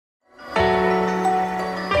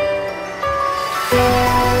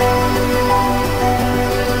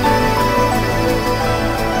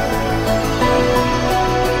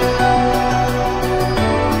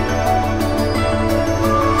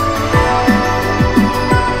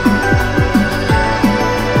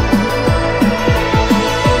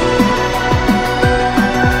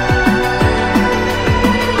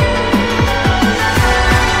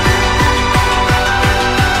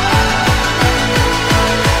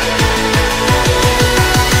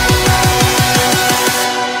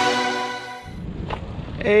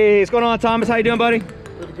Hey, what's going on, Thomas? How you doing, buddy?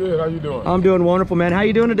 Pretty good. How you doing? I'm doing wonderful, man. How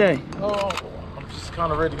you doing today? Oh, I'm just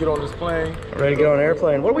kind of ready to get on this plane. Ready to get on an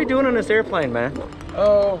airplane. What are we doing on this airplane, man?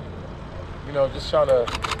 Oh, you know, just trying to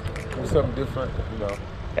do something different, you know.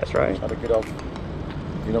 That's right. Trying to get off.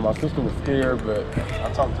 You know, my sister was scared, but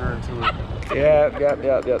I talked her into it.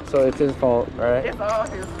 Yep. So it's his fault, right? It's all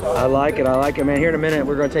his fault. I like it, man. Here in a minute,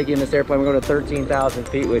 we're going to take you in this airplane. We're going to 13,000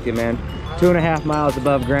 feet with you, man. 2.5 miles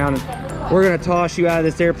above ground. And we're going to toss you out of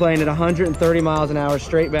this airplane at 130 miles an hour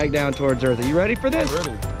straight back down towards Earth. Are you ready for this? I'm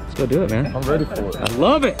ready. Let's go do it, man. I'm ready for it. I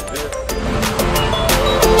love it.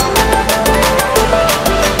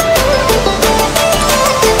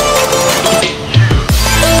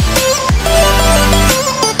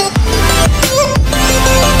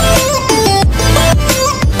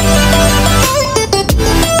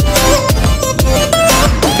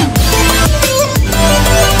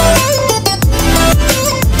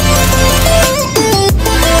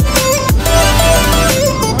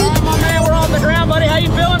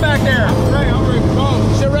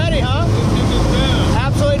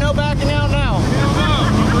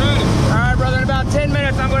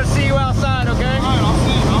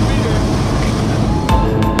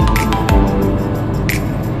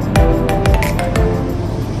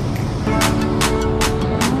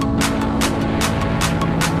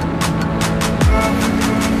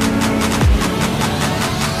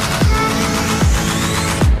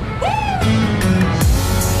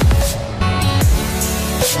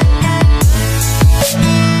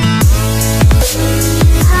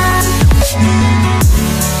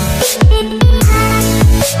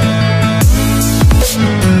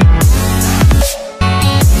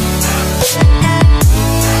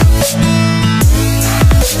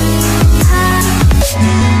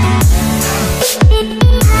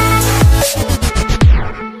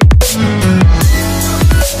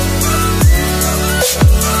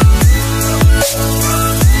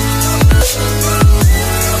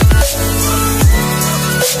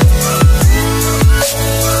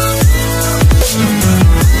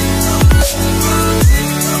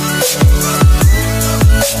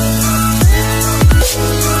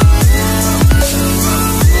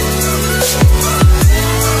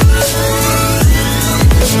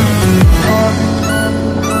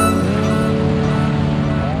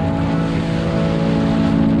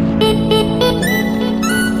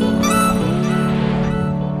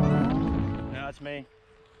 Me.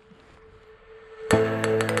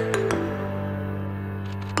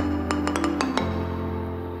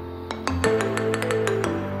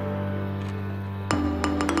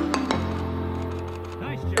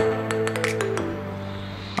 Nice job.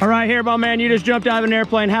 All right, here, my man, you just jumped out of an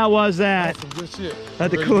airplane. How was that? That's some good shit.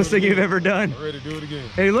 That's the coolest thing you've ever done. I'm ready to do it again.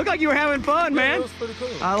 Hey, you look like you were having fun, man. It was pretty cool.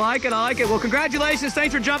 I like it. Well, congratulations.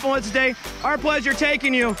 Thanks for jumping with us today. Our pleasure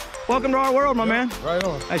taking you. Welcome to our world, my man. Right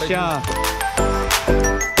on. Nice job.